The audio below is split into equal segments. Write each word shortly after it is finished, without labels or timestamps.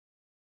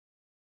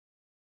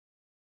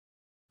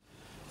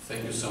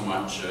Thank you so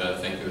much.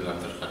 Thank you,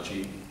 Dr.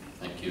 Hachi.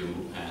 Thank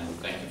you, and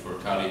thank you for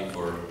Kari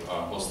for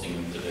hosting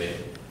me today.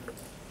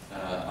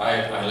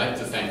 I like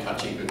to thank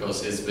Hachi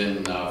because he's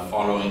been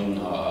following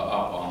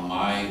up on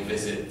my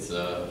visit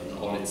in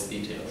all its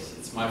details.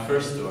 It's my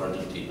first to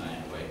Argentina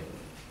anyway.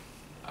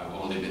 I've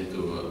only been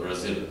to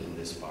Brazil in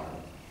this part,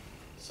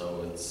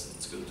 so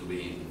it's good to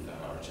be in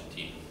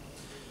Argentina.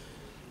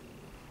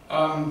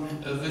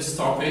 This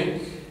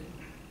topic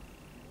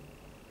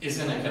is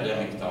an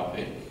academic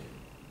topic.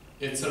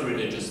 It's a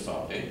religious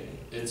topic.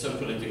 It's a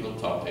political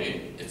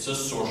topic. It's a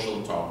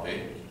social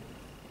topic.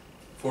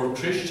 For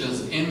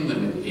Christians in the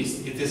Middle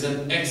East, it is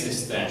an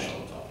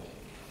existential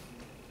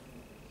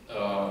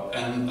topic.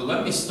 And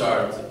let me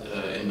start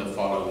in the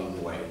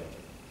following way.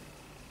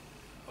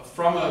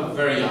 From a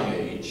very young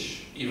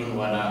age, even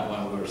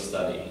when we were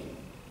studying,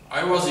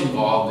 I was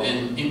involved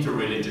in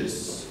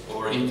interreligious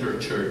or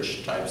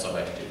interchurch types of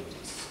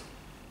activities,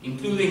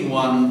 including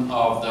one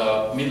of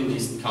the Middle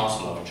East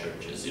Council of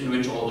Churches, in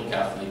which all the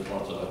Catholic,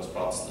 Orthodox,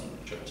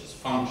 Protestant churches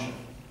function.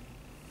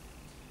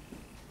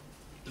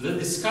 The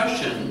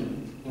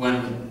discussion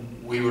when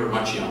we were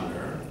much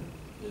younger,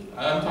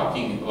 I'm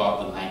talking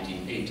about the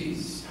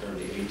 1980s,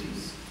 early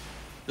 80s,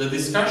 the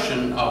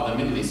discussion of the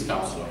Middle East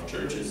Council of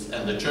Churches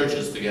and the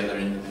churches together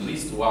in the Middle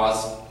East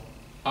was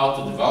how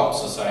to develop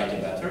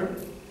society better,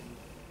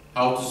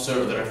 how to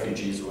serve the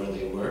refugees where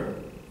they were,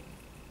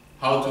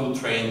 how to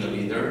train the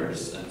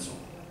leaders, and so on.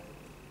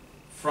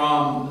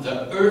 From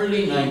the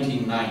early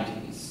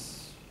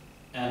 1990s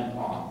and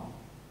on,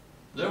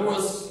 there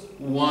was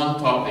one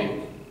topic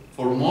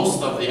for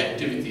most of the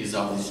activities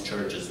of these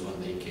churches when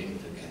they came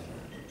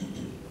together.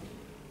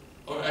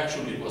 Or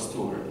actually it was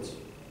two words.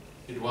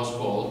 It was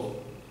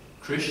called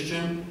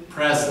Christian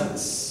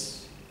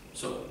presence.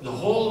 So the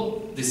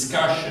whole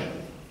discussion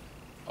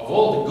of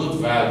all the good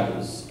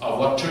values of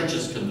what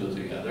churches can do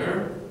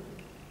together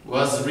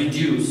was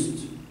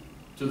reduced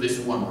to this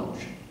one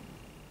notion.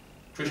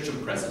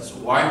 Christian presence.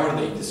 Why were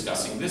they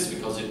discussing this?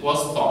 Because it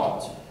was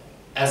thought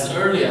as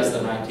early as the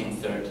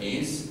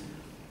 1930s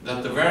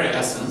that the very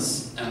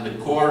essence and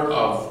the core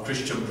of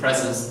Christian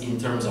presence in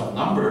terms of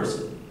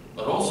numbers,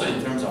 but also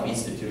in terms of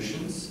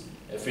institutions,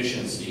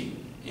 efficiency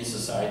in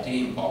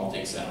society, in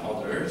politics and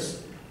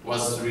others,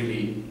 was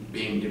really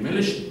being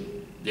diminished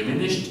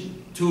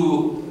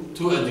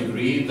to a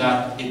degree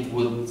that it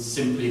would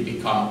simply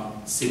become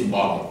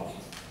symbolic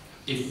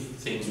if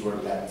things were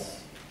left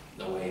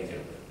the way they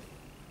were.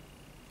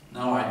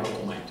 Now I go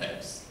to my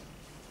text.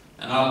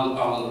 And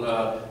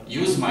I'll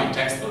use my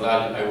text, but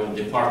I will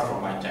depart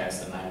from my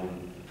text and I will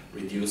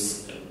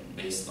reduce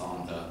based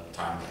on the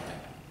time that I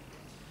have.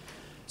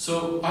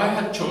 So I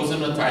had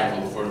chosen a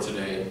title for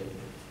today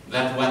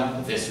that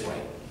went this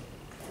way.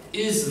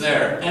 Is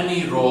there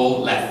any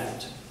role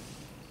left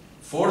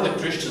for the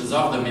Christians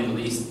of the Middle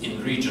East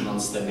in regional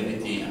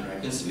stability and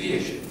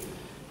reconciliation?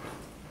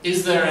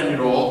 Is there any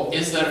role?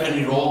 Is there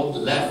any role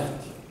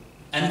left?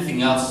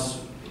 Anything else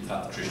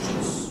that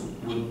Christians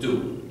would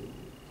do?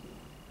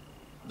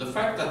 The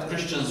fact that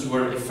Christians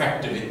were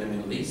effective in the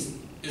Middle East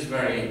is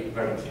very,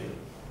 very clear.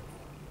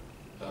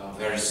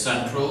 Very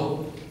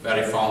central,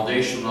 very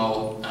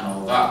foundational, and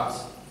all that.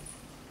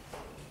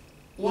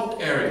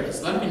 What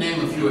areas? Let me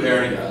name a few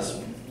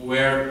areas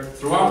where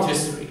throughout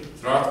history,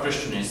 throughout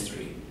Christian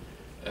history,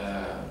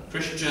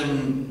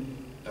 Christian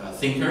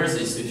thinkers,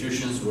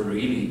 institutions were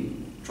really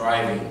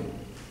driving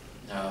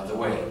the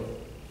way.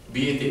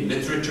 Be it in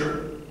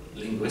literature,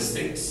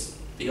 linguistics,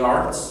 the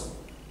arts,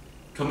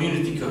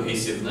 community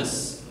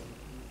cohesiveness,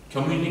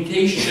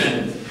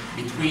 communication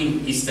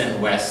between East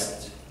and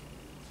West,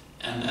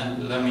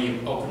 and let me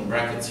open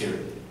brackets here.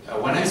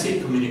 When I say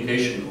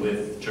communication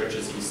with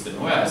churches East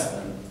and West,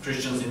 and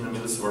Christians in the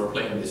Middle East were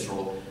playing this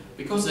role,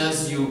 because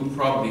as you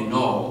probably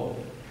know,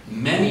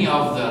 many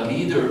of the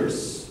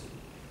leaders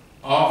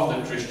of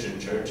the Christian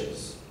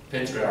churches,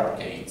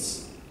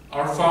 patriarchates,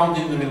 are found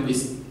in the Middle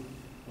East,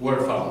 were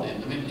found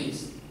in the Middle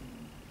East.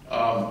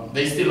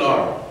 They still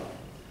are.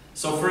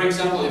 So for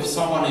example, if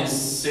someone is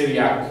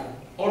Syriac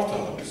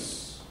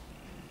Orthodox,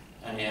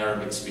 any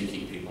Arabic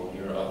speaking people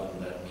here other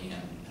than me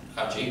and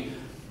Haji,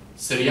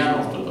 Syrian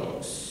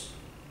Orthodox,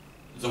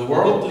 the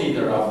world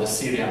leader of the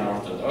Syrian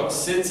Orthodox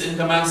sits in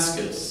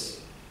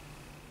Damascus.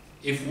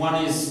 If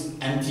one is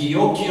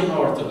Antiochian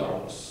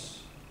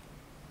Orthodox,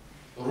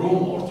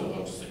 Rome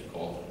Orthodox they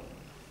call them,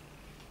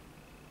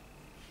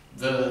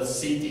 the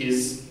seat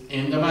is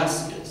in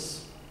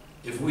Damascus.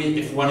 If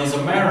one is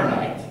a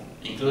Maronite,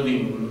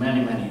 including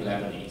many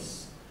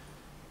Lebanese,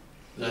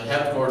 the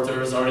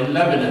headquarters are in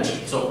Lebanon.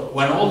 So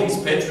when all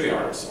these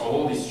patriarchs,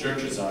 all these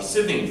churches are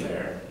sitting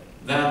there,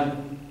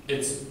 then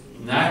it's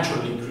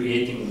naturally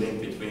creating a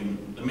link between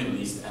the Middle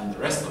East and the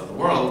rest of the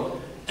world.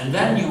 And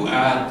then you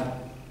add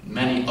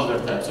many other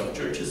types of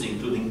churches,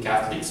 including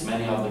Catholics.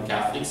 Many of the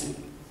Catholics,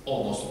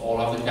 almost all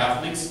of the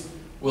Catholics,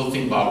 will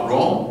think about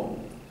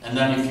Rome. And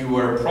then if you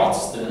were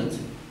Protestant,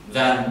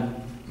 then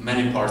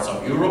many parts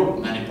of Europe,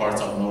 many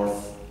parts of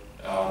North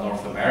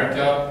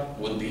America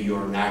would be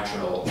your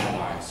natural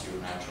allies,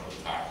 your natural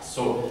ties.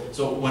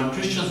 So when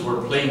Christians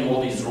were playing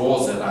all these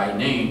roles that I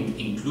named,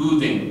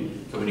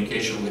 including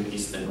communication with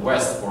East and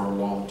West for a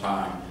long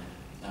time,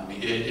 I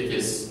mean,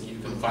 you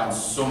can find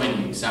so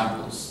many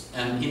examples.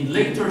 And in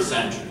later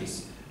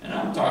centuries, and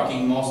I'm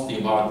talking mostly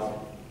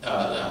about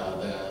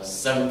the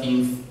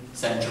 17th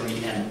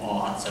century and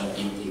on,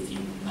 17th,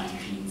 18th,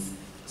 19th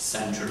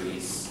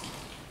centuries,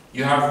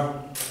 you have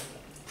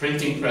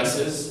printing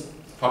presses,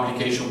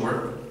 publication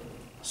work,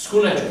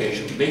 school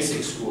education,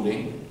 basic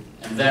schooling,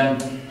 and then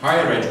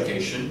higher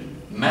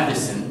education,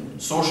 medicine,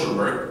 social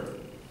work,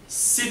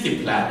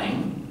 city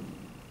planning,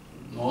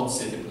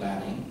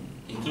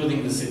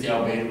 including the city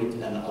of Beirut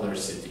and other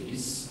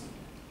cities,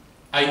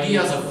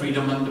 ideas of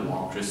freedom and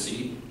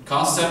democracy,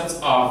 concepts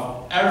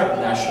of Arab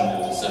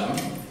nationalism,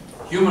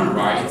 human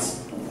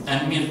rights,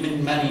 and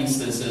in many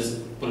instances,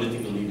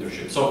 political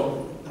leadership.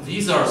 So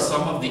these are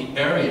some of the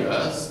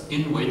areas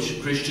in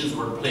which Christians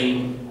were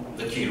playing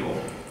the key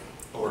role,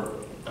 or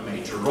a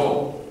major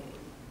role.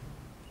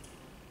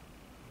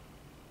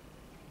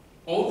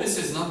 All this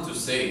is not to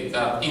say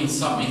that in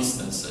some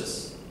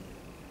instances,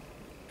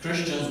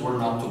 Christians were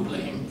not to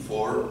blame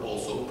for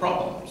also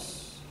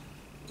problems.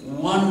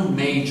 One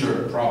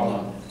major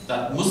problem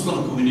that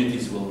Muslim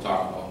communities will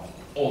talk about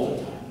all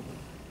the time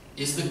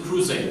is the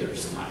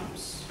Crusaders'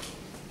 times.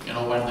 You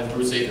know, when the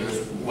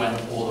Crusaders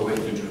went all the way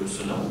to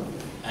Jerusalem,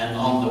 and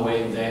on the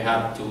way they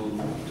had to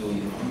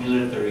do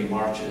military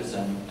marches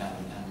and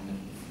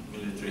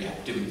military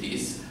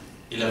activities,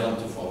 11th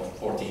to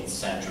 14th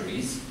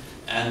centuries.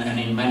 And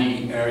in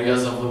many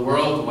areas of the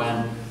world,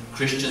 when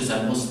Christians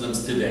and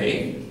Muslims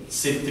today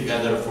sit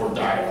together for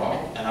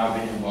dialogue, and I've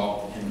been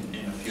involved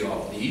in a few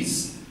of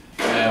these,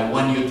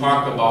 when you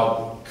talk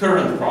about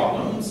current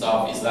problems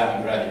of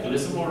Islamic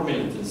radicalism or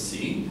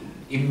militancy,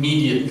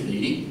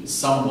 immediately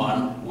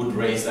someone would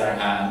raise their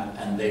hand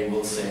and they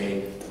will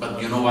say,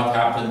 but you know what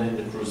happened in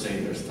the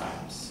Crusaders'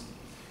 times?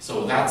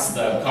 So that's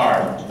the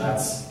card,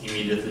 that's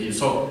immediately.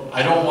 So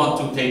I don't want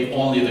to take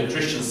only the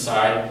Christian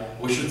side.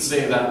 We should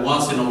say that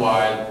once in a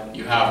while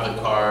you have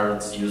the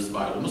cards used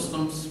by the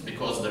Muslims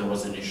because there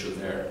was an issue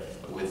there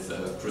with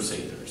the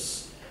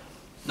Crusaders.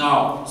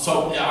 Now,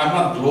 so I'm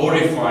not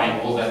glorifying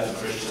all that the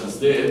Christians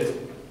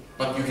did,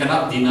 but you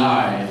cannot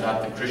deny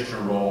that the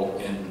Christian role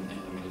in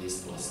the Middle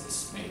East was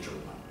this major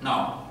one.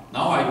 Now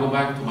I go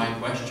back to my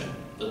question,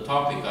 the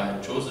topic I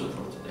have chosen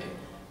for today.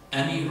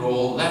 Any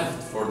role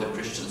left for the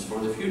Christians for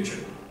the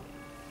future?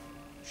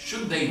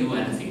 Should they do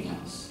anything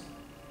else?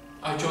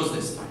 I chose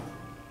this title.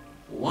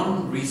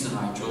 One reason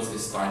I chose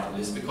this title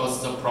is because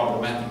it's a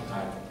problematic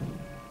title.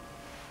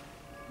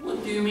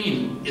 What do you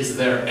mean, is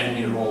there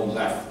any role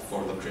left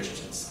for the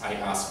Christians? I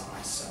ask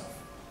myself.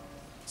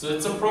 So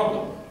it's a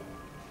problem.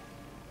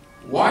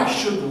 Why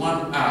should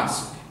one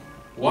ask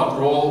what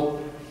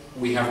role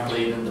we have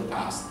played in the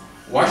past?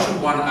 Why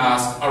should one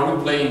ask, are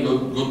we playing a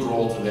good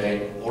role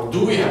today, or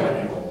do we have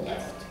any role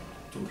left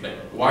to play?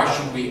 Why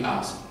should we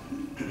ask?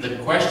 The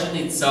question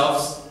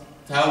itself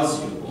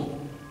tells you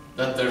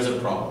that there's a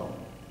problem.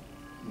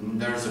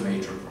 There's a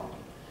major problem.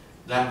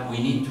 That we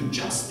need to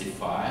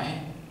justify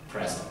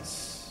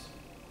presence.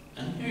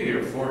 And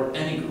here, for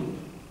any group,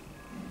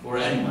 for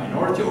any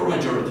minority or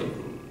majority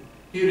group,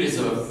 here is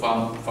a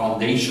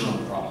foundational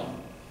problem.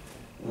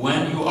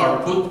 When you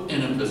are put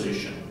in a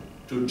position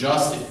to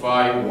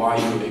justify why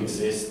you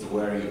exist,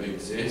 where you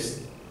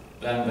exist,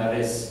 then that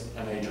is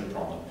a major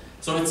problem.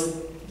 So it's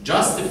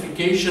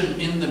justification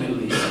in the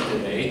Middle East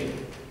today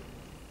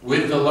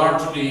with the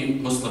largely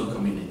Muslim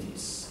communities.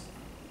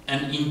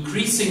 An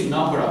increasing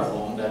number of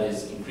whom, that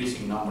is,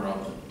 increasing number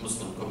of the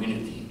Muslim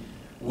community,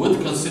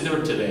 would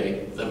consider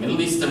today the Middle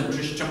Eastern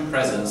Christian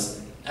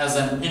presence as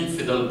an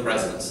infidel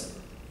presence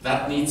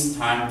that needs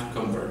time to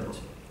convert.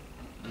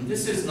 And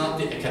this is not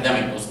the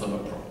academic Muslim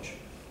approach.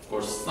 Of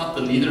course, it's not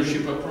the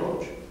leadership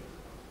approach.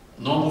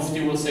 No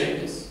mufti will say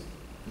this.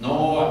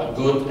 No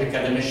good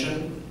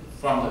academician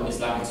from the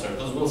Islamic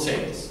circles will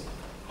say this.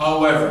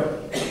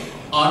 However,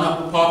 on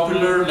a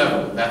popular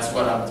level, that's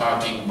what I'm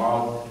talking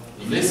about,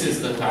 this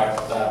is the type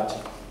that,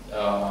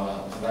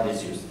 that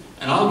is used.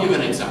 And I'll give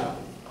an example.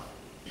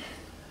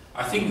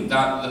 I think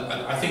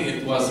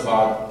it was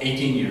about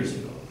 18 years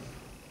ago.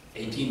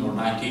 18 or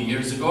 19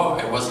 years ago,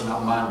 I was in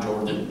Amman,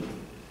 Jordan,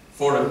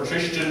 for a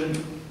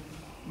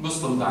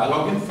Christian-Muslim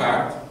dialogue. In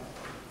fact,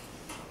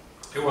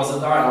 it was a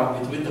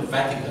dialogue between the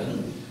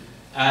Vatican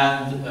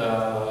and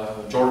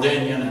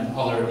Jordanian and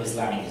other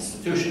Islamic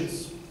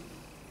institutions.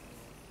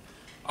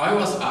 I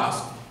was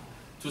asked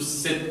to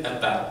sit at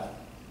that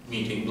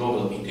meeting,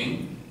 global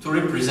meeting, to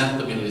represent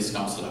the Middle East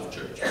Council of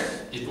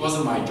Churches. It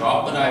wasn't my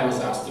job, but I was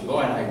asked to go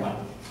and I went.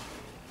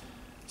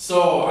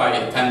 So I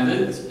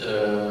attended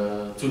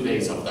 2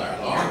 days of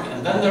dialogue,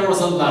 and then there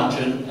was a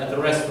luncheon at the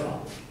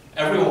restaurant.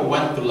 Everyone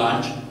went to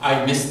lunch.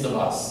 I missed the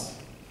bus.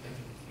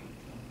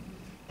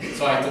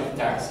 So I took a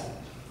taxi.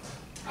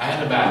 I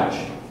had a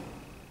badge.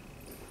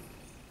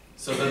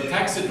 So the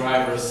taxi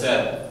driver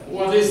said,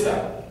 "What is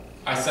that?"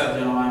 I said,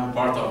 "You know, I'm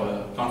part of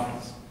a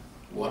conference."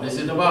 "What is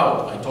it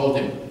about?" I told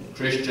him,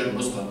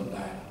 "Christian-Muslim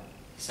dialogue."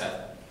 He said,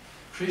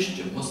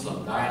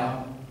 "Christian-Muslim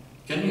dialogue?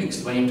 can you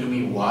explain to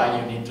me why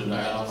you need to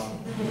dialogue?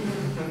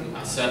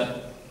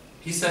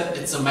 He said,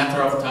 it's a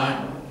matter of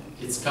time.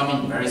 It's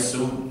coming very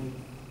soon.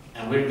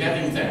 And we're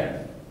getting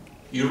there.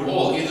 You're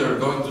all either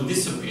going to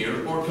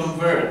disappear or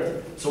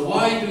convert. So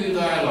why do you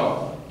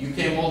dialogue? You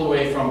came all the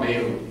way from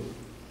Beirut.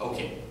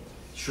 Okay.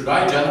 Should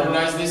I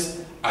generalize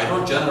this? I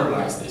don't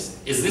generalize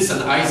this. Is this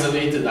an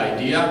isolated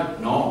idea?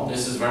 No,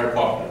 this is very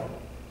popular.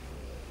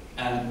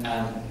 And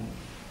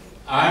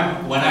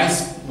when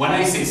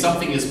I say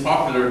something is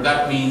popular,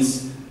 that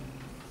means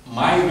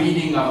my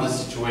reading of the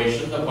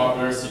situation, the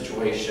popular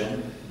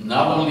situation,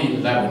 not only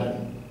in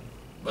Lebanon,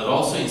 but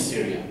also in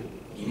Syria,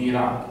 in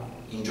Iraq,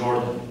 in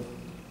Jordan,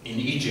 in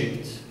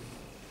Egypt,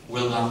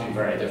 will not be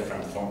very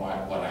different from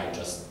what I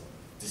just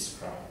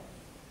described.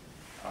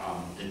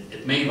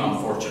 It may be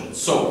unfortunate.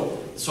 So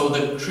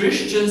the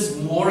Christians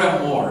more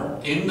and more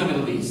in the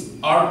Middle East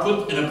are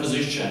put in a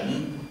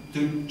position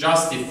to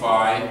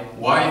justify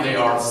why they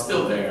are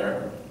still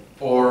there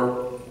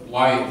or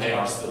why they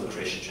are still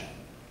Christian.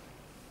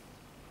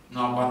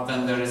 No, but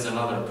then there is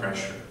another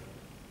pressure.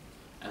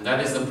 And that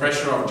is the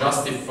pressure of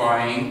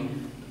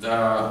justifying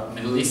the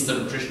Middle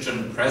Eastern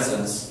Christian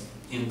presence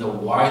in the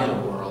wider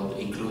world,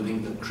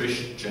 including the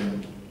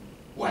Christian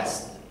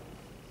West.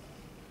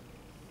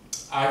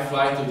 I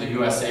fly to the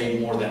USA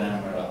more than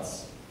anywhere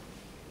else.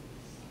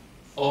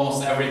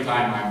 Almost every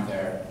time I'm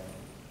there,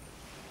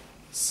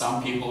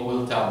 some people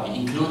will tell me,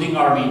 including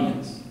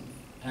Armenians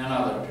and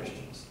other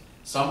Christians,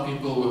 some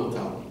people will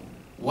tell me,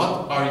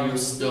 what are you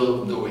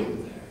still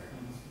doing there?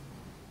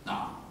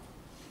 Now,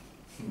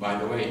 by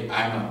the way,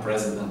 I'm a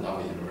president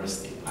of a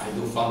university. I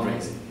do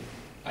fundraising.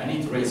 I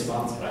need to raise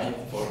funds, right,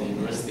 for the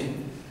university.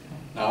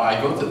 Now I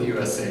go to the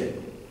USA.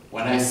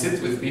 When I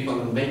sit with people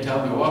and they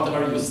tell me, what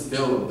are you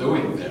still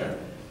doing there?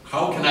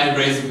 How can I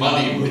raise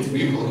money with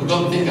people who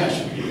don't think I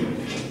should be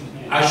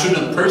there? I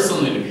shouldn't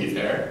personally be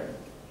there.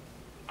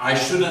 I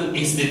shouldn't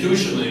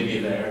institutionally be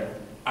there.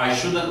 I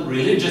shouldn't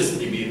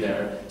religiously be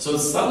there. So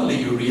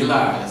suddenly you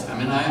realize,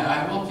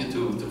 I want you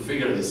to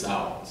figure this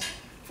out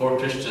for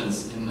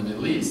Christians in the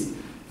Middle East,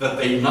 that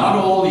they not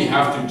only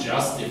have to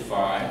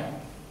justify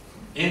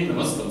in the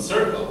Muslim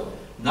circle,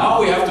 now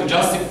we have to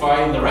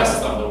justify in the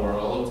rest of the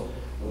world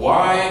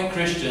why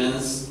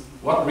Christians,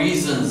 what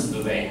reasons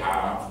do they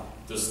have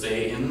to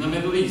stay in the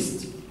Middle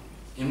East?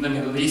 In the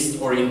Middle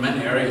East or in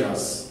many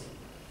areas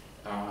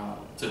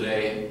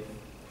today,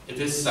 it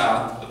is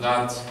sad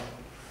that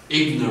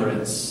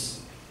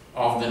ignorance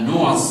of the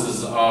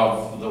nuances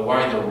of the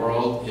wider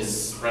world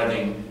is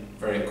spreading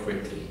very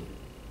quickly.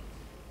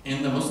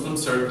 In the Muslim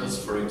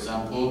circles, for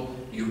example,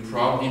 you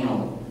probably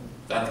know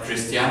that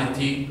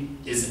Christianity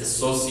is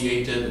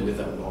associated with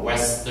a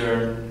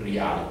Western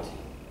reality.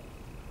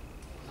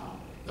 Now,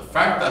 the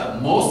fact that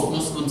most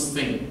Muslims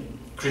think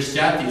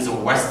Christianity is a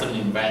Western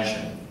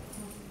invention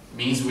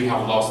means we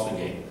have lost the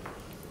game.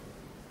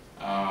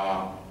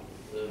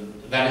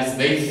 That is,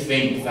 they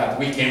think that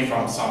we came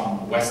from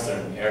some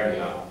Western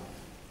area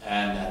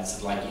and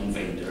that's like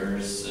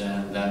invaders,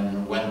 and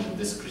then when did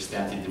this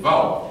Christianity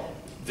develop?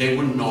 They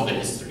wouldn't know the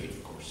history,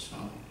 of course.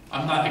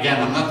 I'm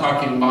not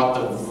talking about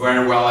the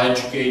very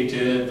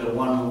well-educated, the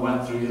one who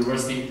went through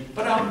university,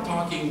 but I'm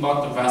talking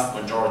about the vast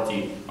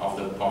majority of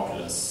the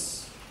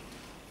populace.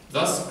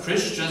 Thus,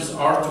 Christians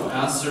are to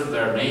answer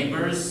their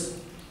neighbors,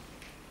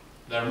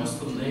 their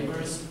Muslim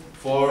neighbors,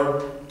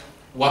 for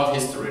what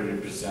history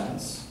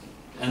represents.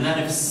 And then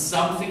if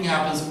something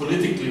happens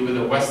politically with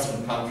a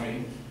Western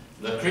country,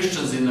 the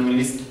Christians in the Middle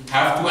East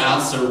have to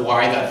answer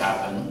why that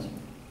happened.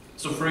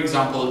 So for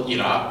example,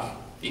 Iraq,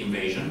 the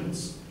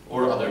invasions,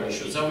 or other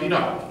issues of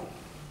Iraq.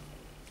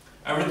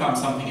 Every time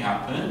something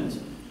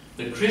happened,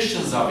 the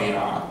Christians of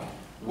Iraq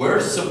were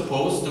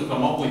supposed to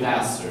come up with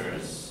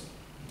answers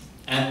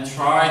and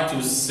try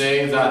to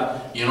say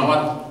that, you know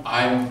what,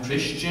 I'm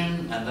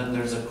Christian, and then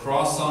there's a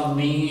cross on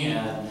me,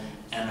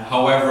 and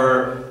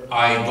however,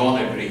 I don't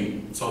agree.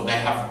 So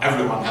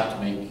everyone had to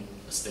make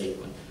a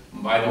statement.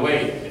 And by the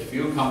way, if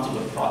you come to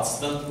the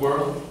Protestant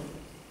world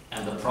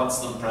and the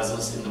Protestant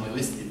presence in the Middle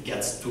East, it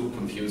gets too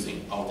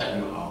confusing. I'll tell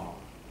you how.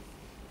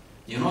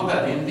 You know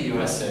that in the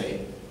USA,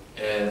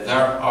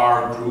 there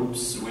are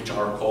groups which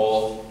are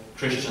called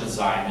Christian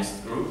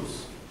Zionist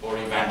groups, or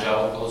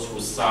evangelicals who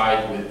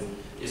side with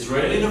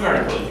Israel in a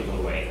very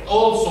political way,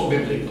 also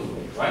biblical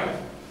way, right?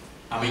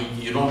 I mean,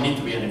 you don't need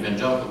to be an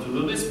evangelical to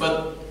do this,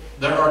 but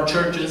there are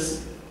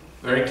churches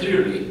very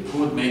clearly who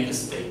would make a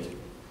statement.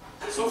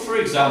 So for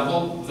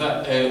example,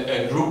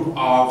 a group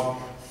of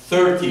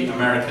 30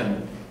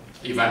 American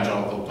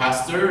evangelical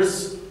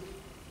pastors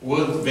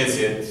would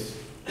visit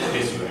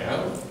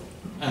Israel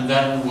and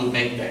then would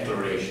make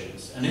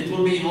declarations. And it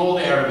will be in all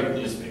the Arabic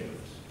newspapers.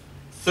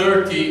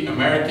 30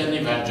 American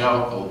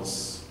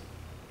evangelicals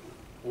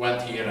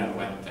went here and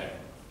went there.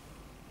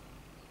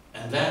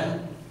 And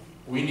then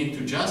we need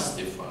to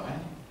justify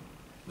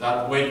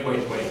that, wait,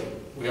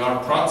 we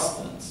are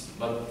Protestants,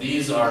 but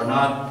these are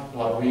not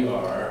what we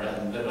are,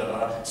 and da, da,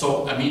 da.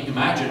 So, I mean,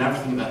 imagine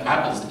everything that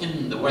happens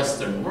in the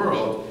Western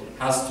world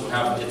has to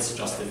have its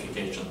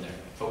justification there.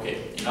 Okay,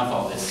 enough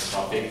of this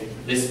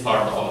topic, this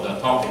part of the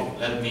topic.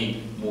 Let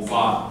me move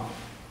on.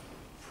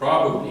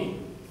 Probably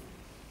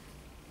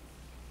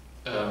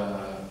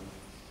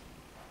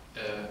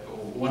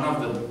one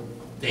of the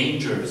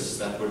dangers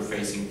that we're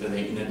facing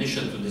today, in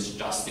addition to this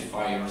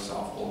justify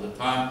yourself all the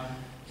time,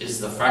 is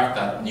the fact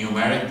that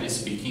numerically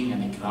speaking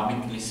and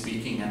economically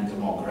speaking and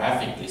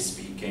demographically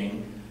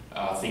speaking,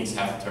 things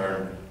have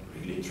turned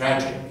really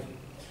tragic.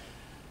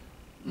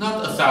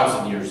 Not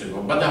 1,000 years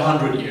ago, but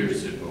 100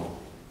 years ago.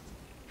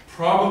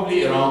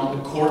 Probably around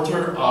a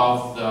quarter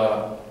of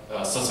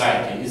the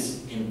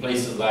societies in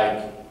places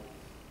like,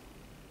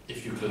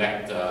 if you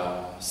collect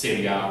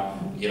Syria,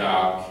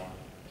 Iraq,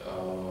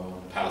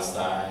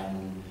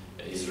 Palestine,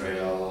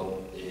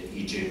 Israel,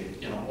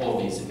 Egypt,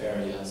 all these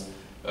areas,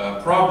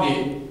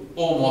 probably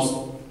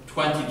almost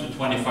 20 to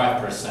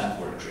 25%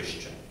 were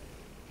Christian.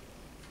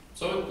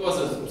 So it was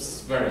a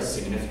very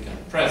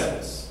significant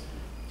presence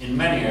in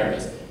many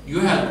areas. You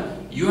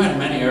had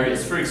many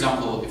areas. For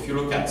example, if you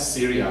look at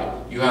Syria,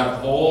 you had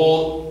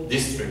whole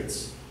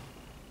districts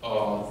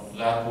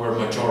that were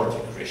majority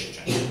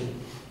Christian.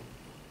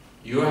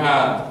 You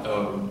had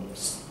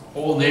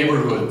whole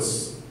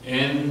neighborhoods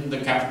in the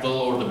capital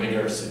or the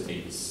bigger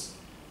cities.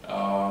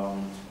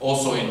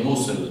 Also in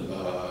Mosul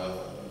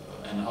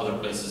and other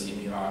places in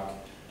Iraq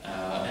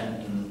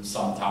and in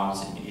some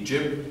towns in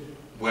Egypt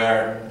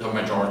where the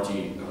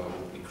majority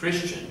would be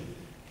Christian.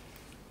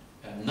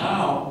 And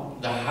now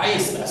the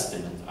highest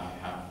estimate I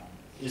have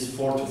is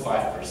 4 to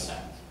 5%,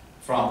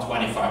 from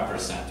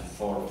 25% to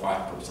 4 to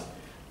 5%.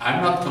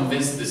 I'm not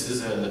convinced this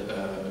is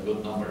a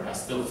good number. I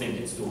still think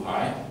it's too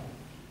high,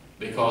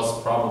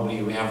 because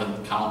probably we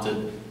haven't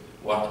counted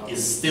what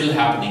is still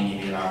happening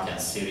in Iraq and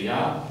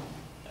Syria.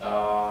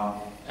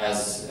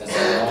 As you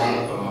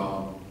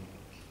know,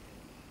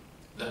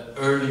 the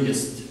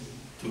earliest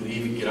to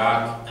leave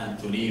Iraq and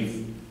to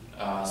leave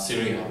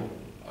Syria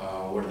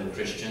were the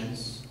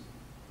Christians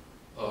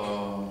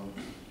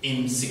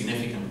in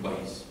significant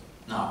ways.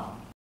 Now,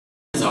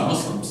 millions of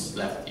Muslims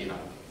left Iraq,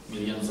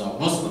 millions of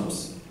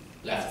Muslims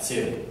left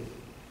Syria,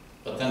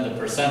 but then the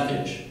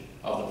percentage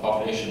of the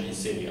population in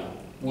Syria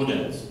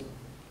wouldn't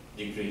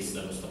decrease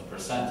the Muslim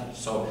percentage.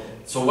 So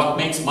what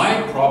makes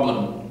my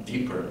problem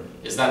deeper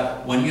is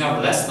that when you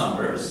have less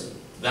numbers,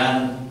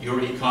 then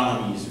your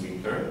economy is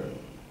weaker,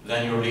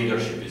 then your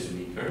leadership is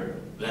weaker,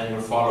 then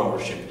your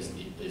followership is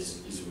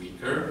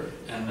weaker.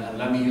 And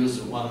let me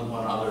use one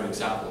other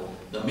example.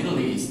 The Middle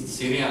East,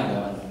 Syria and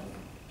Lebanon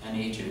and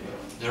Egypt,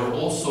 they're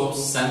also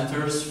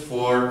centers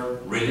for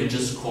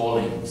religious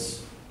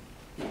callings.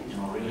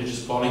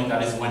 Religious calling,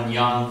 that is when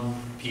young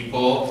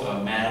people,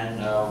 men,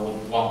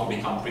 would want to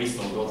become priests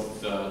or go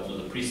to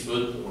the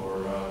priesthood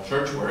or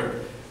church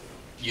work.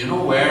 You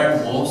know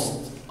where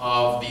most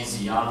of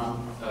these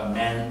young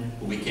men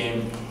who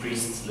became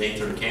priests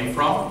later came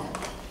from?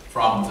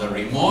 From the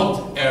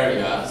remote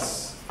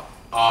areas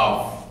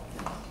of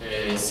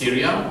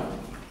Syria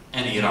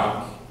and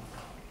Iraq.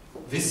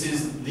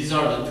 These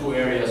are the two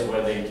areas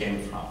where they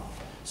came from.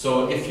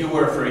 So if you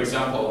were, for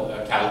example,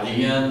 a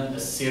Chaldean, a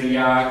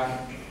Syriac,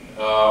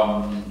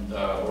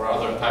 or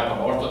other type of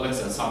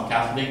Orthodox and some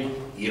Catholic,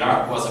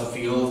 Iraq was a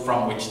field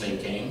from which they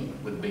came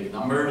with big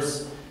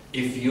numbers.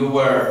 If you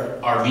were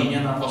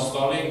Armenian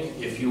Apostolic,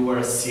 if you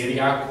were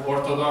Syriac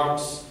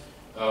Orthodox,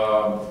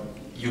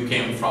 you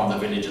came from the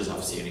villages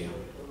of Syria.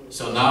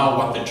 So now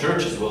what the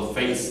churches will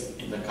face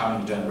in the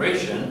coming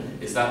generation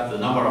is that the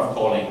number of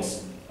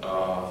callings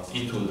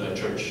into the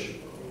church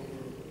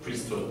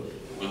priesthood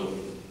will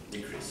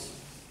decrease.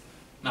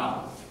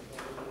 Now,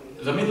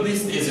 the Middle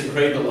East is a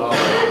cradle of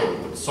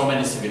so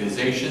many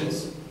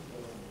civilizations.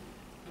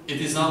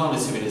 It is not only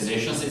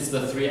civilizations, it's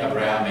the three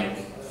Abrahamic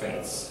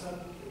faiths.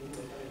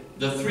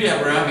 The three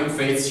Abrahamic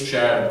faiths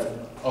shared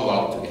a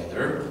lot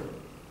together,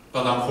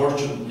 but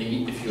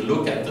unfortunately, if you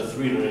look at the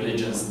three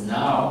religions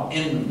now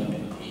in the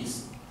Middle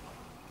East,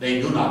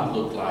 they do not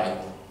look like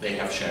they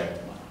have shared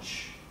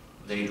much.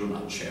 They do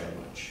not share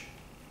much.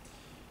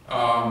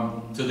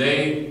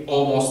 Today,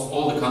 almost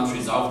all the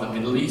countries of the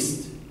Middle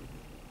East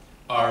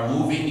are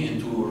moving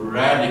into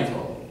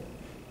radical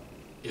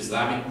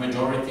Islamic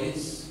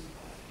majorities.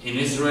 In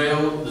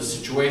Israel, the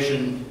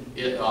situation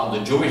on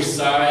the Jewish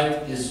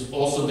side is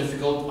also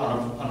difficult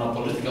on a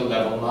political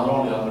level, not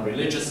only on a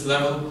religious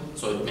level,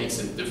 so it makes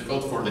it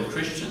difficult for the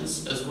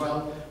Christians as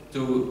well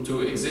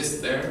to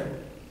exist there.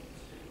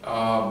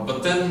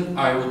 But then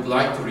I would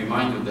like to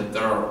remind you that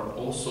there are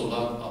also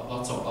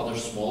lots of other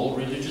small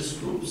religious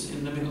groups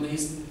in the Middle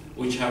East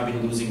which have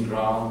been losing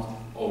ground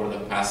over the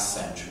past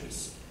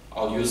centuries.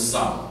 I'll use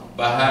some: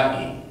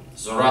 Baha'i,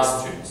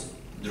 Zoroastrians,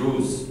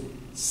 Druze,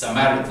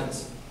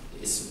 Samaritans,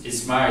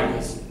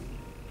 Ismailis,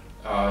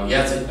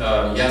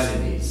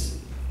 Yazidis,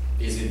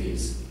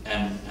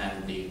 and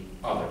the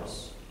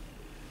others.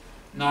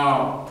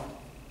 Now,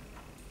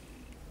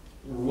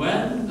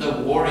 when the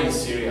war in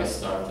Syria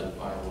started,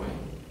 by the way,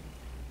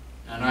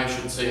 and I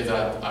should say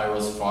that I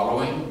was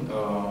following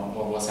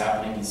what was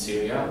happening in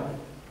Syria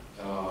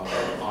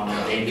on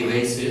a daily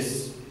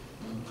basis,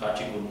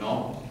 Khachi would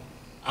know,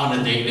 On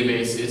a daily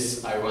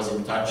basis, I was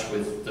in touch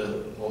with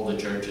all the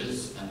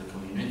churches and the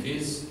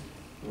communities,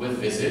 with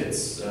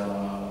visits,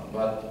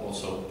 but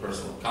also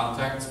personal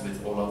contacts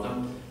with all of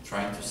them,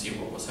 trying to see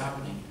what was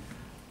happening.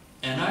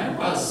 And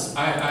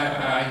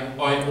I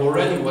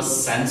already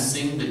was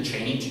sensing the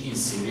change in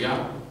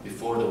Syria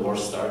before the war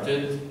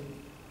started.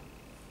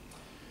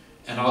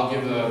 And I'll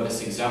give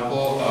this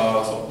example.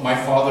 So my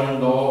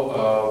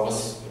father-in-law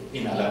was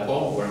in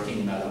Aleppo, working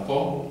in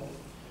Aleppo.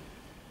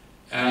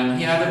 And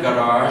he had a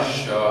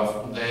garage.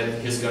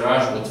 His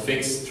garage would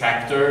fix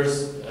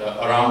tractors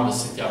around the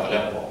city of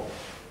Aleppo.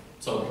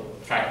 So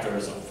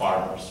tractors of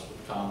farmers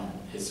would come and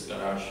his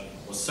garage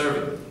was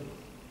serving.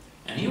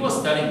 And he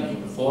was telling me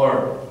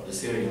before the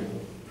Syrian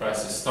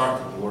crisis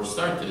started, the war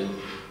started,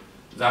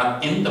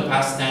 that in the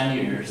past 10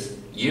 years,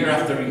 year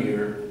after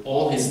year,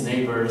 all his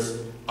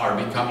neighbors are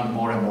becoming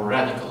more and more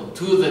radical,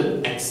 to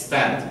the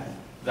extent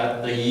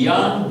that the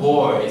young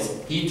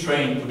boys he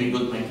trained to be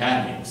good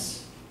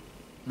mechanics,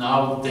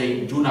 now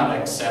they do not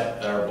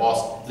accept their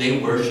boss, they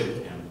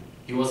worship him.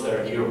 He was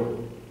their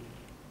hero.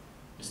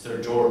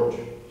 Mr. George,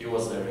 he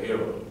was their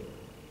hero.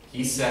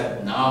 He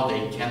said, now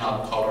they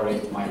cannot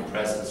tolerate my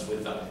presence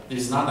with them. This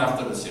is not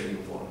after the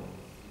Syrian war.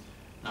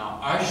 Now,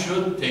 I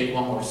should take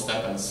one more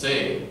step and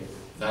say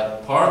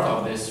that part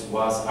of this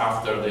was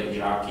after the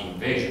Iraqi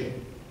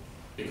invasion,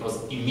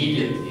 because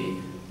immediately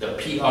the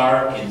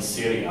PR in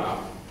Syria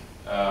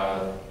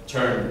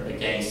turned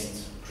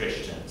against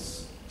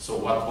Christians. So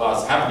what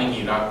was happening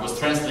in Iraq was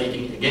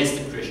translating against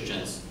the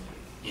Christians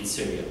in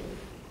Syria.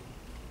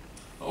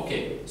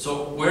 Okay,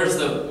 so where's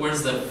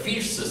the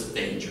fiercest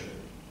danger?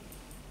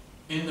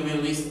 In the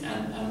Middle East,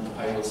 and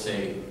I will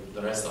say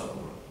the rest of the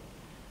world.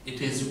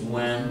 It is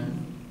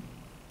when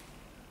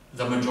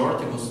the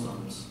majority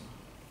Muslims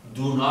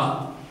do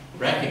not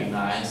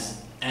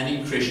recognize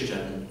any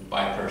Christian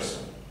by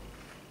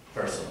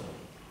personally.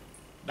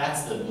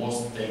 That's the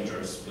most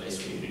dangerous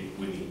place we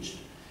reached.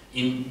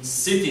 In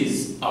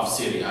cities of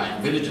Syria,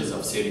 in villages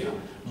of Syria,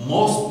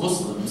 most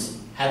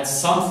Muslims had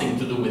something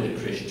to do with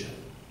a Christian.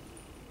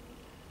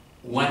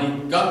 When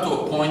it got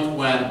to a point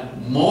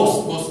when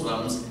most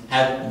Muslims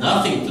had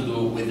nothing to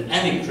do with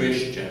any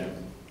Christian,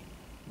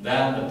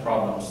 then the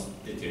problems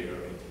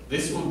deteriorated.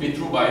 This would be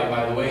true,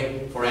 by the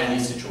way, for any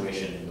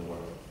situation in the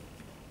world.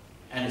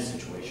 Any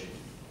situation.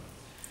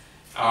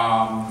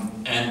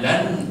 And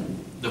then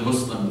the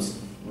Muslims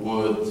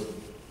would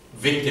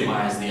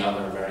victimize the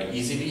other very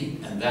easily,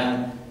 and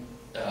then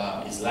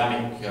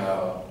Islamic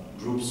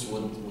groups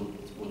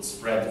would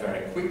spread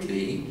very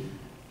quickly,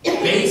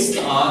 based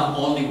on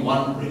only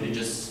one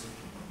religious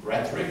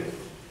rhetoric,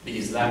 the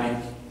Islamic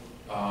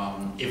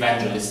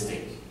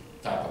evangelistic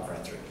type of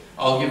rhetoric.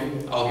 I'll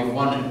give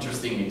one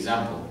interesting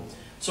example.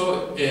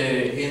 So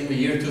in the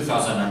year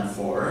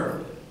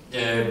 2004,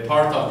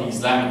 part of the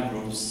Islamic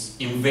groups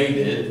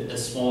invaded a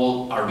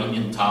small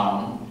Armenian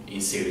town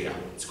in Syria.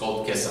 It's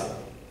called Kesa.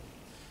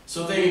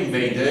 So they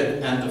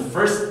invaded, and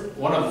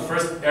one of the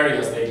first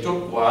areas they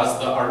took was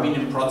the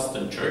Armenian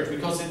Protestant church,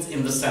 because it's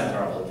in the center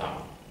of the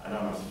town. I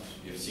don't know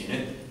if you've seen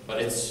it,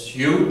 but it's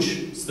huge,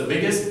 it's the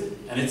biggest,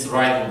 and it's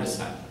right in the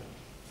center.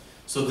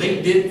 So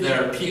they did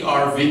their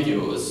PR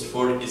videos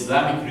for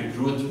Islamic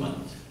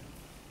recruitment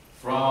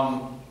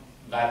from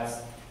that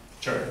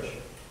church,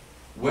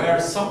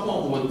 where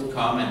someone would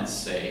come and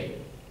say,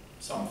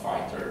 some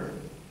fighter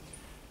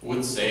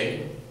would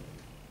say,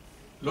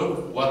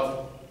 look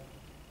what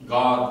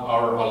God,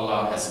 our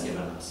Allah, has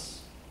given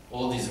us.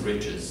 All these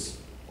riches,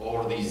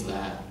 all these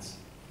lands.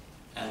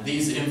 And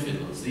these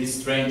infidels,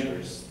 these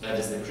strangers, that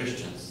is the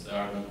Christians, the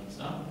Armenians,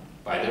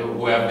 by the way,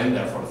 who have been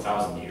there for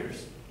 1,000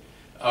 years,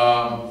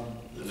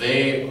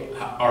 they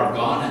are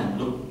gone, and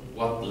look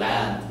what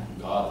land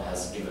God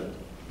has given.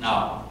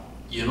 Now,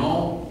 you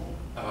know,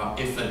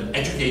 if an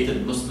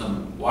educated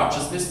Muslim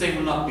watches this, they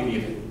will not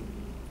believe it.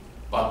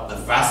 But the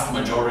vast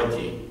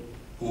majority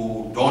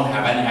who don't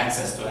have any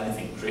access to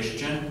anything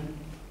Christian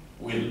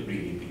will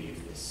really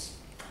believe this.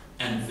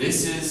 And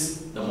this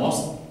is the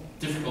most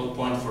difficult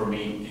point for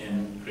me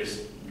in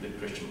the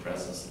Christian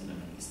presence in the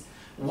Middle East.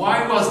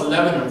 Why was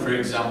Lebanon, for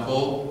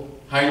example,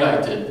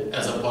 highlighted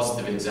as a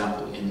positive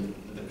example in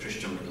the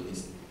Christian Middle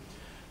East?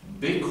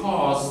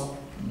 Because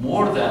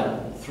more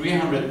than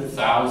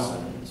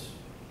 300,000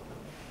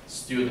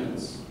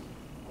 students,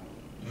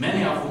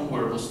 many of whom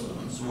were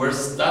Muslims, were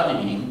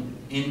studying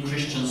in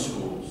Christian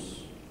schools.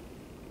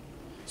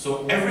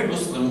 So every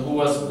Muslim who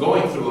was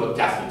going through a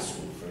Catholic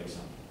school, for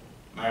example,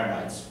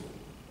 Maronite school,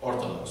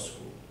 Orthodox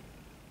school,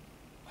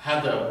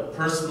 had a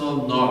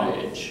personal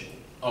knowledge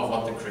of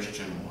what the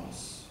Christian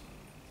was.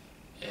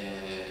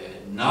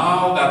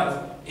 Now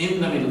that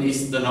in the Middle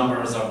East the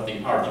numbers are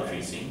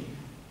decreasing,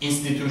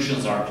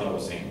 institutions are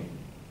closing,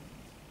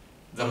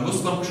 the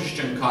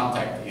Muslim-Christian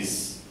contact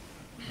is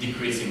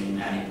decreasing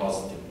in any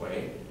positive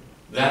way,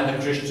 then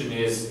the Christian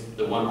is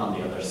the one on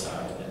the other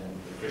side, and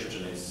the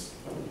Christian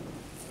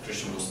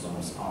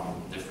Muslims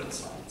on different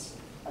sides.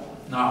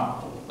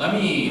 Now, let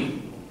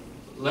me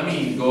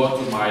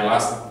go to my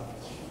last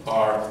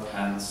part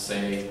and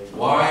say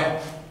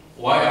why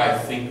why I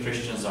think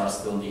Christians are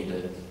still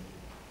needed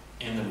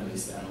in the Middle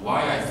East and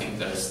why I think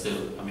there is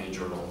still a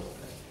major role to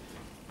play.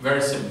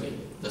 Very simply,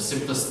 the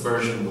simplest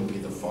version would be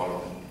the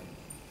following.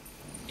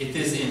 It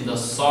is in the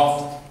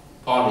soft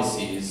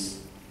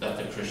policies that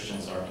the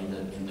Christians are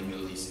needed in the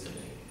Middle East today,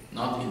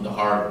 not in the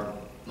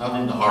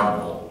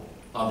hardball,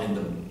 not in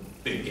the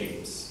big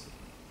games.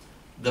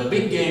 The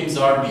big games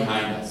are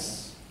behind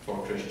us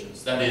for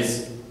Christians. That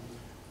is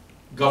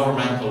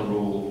governmental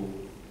rule,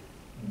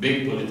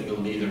 big political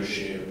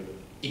leadership,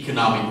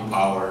 economic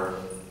power,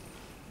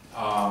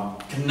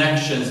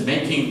 connections,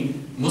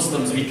 making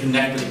Muslims be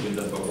connected with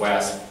the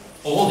West.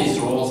 All these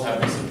roles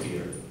have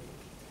disappeared.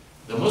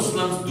 The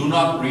Muslims do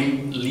not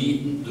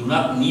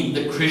need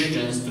the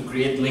Christians to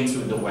create links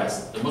with the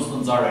West. The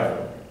Muslims are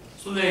everywhere.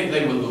 So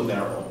they will do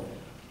their own.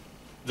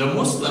 The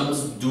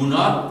Muslims do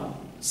not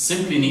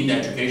simply need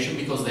education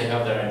because they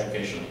have their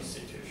educational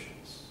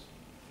institutions.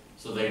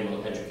 So they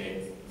will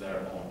educate their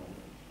own.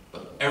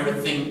 But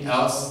everything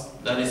else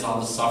that is on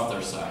the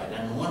softer side,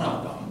 and one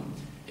of them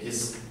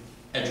is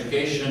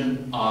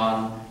education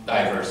on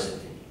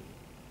diversity.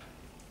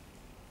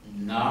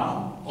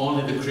 Now,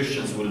 only the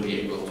Christians will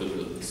be able to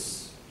do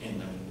this in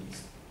the Middle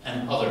East,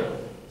 and other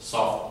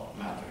soft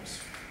matters.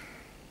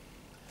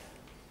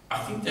 I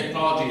think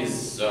technology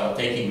is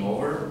taking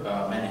over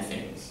many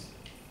things,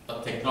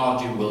 but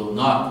technology will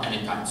not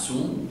anytime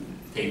soon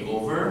take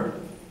over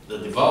the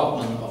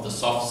development of the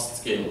soft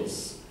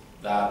skills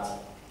that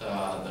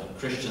the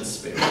Christian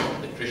spirit,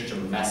 the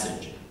Christian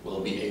message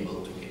will be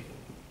able to give.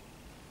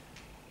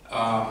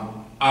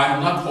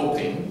 I'm not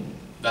hoping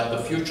that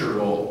the future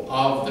role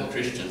of the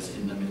Christians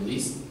in the Middle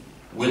East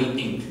will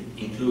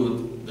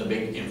include the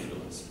big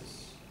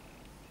influences.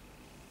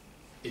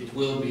 It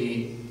will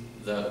be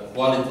the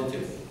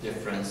qualitative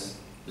difference,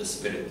 the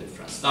spirit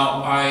difference.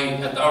 Now,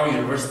 at our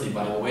university,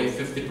 by the way,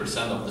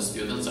 50% of the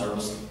students are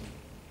Muslim.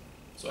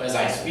 So as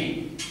I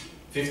speak,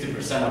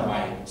 50% of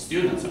my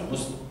students are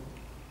Muslim.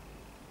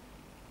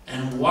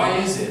 And why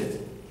is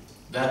it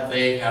that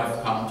they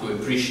have come to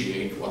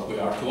appreciate what we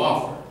are to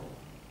offer?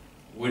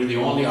 We're the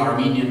only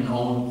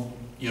Armenian-owned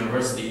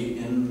university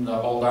in the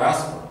whole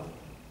diaspora.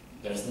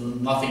 There's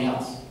nothing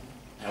else.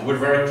 And we're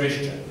very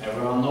Christian.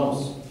 Everyone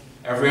knows.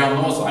 Everyone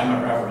knows I'm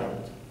a reverend.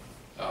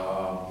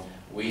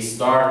 We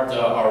start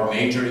our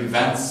major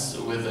events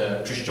with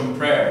a Christian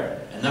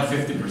prayer, and now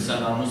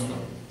 50% are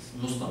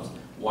Muslims.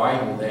 Why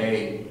do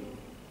they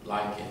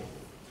like it?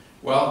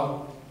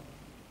 Well,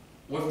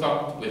 we've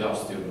talked with our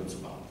students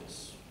about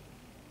this.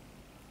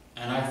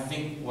 And I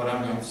think what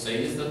I'm going to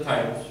say is the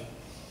type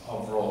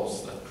of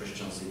roles that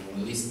Christians in the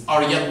Middle East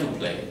are yet to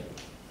play.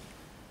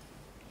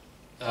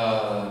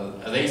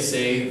 They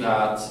say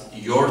that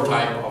your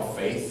type of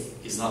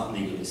faith is not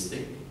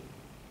legalistic.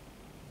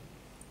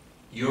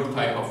 Your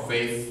type of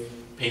faith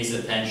pays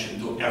attention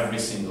to every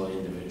single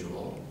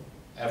individual,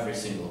 every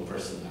single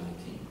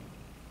personality.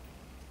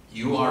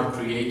 You are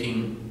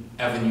creating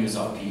avenues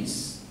of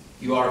peace.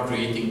 You are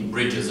creating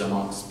bridges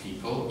amongst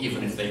people,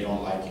 even if they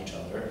don't like each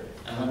other.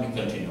 And let me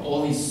continue.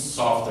 All these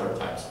softer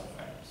types of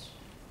values.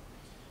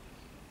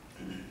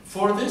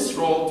 For this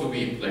role to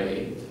be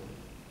played,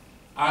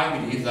 I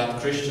believe that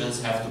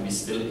Christians have to be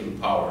still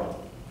empowered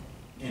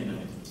in the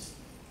Middle East.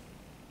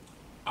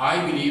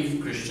 I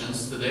believe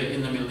Christians today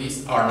in the Middle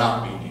East are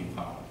not being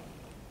empowered.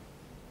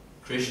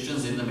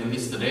 Christians in the Middle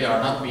East today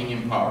are not being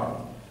empowered.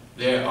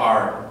 They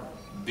are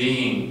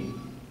being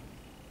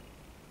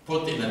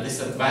put in a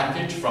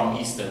disadvantage from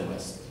East and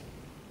West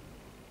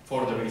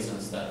for the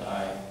reasons that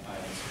I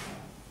explained.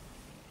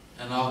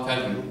 And I'll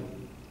tell you,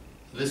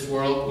 this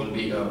world will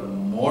be a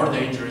more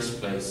dangerous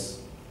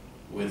place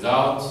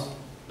without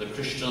the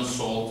Christian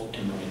salt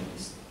in the Middle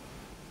East,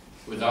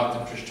 without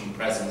the Christian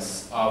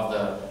presence of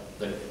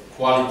the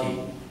quality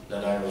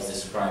that I was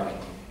describing.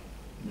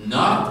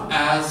 Not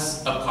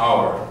as a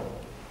power,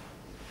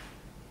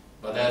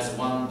 but as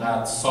one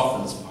that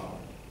softens power.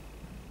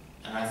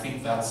 And I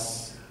think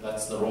that's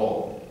the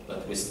role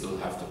that we still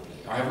have to play.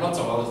 I have lots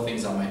of other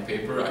things on my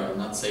paper. I will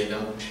not say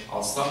them.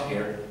 I'll stop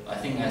here. I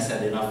think I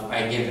said enough.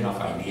 I gave enough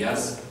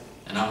ideas,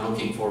 and I'm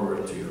looking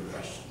forward to your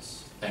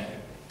questions. Thank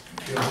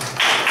you.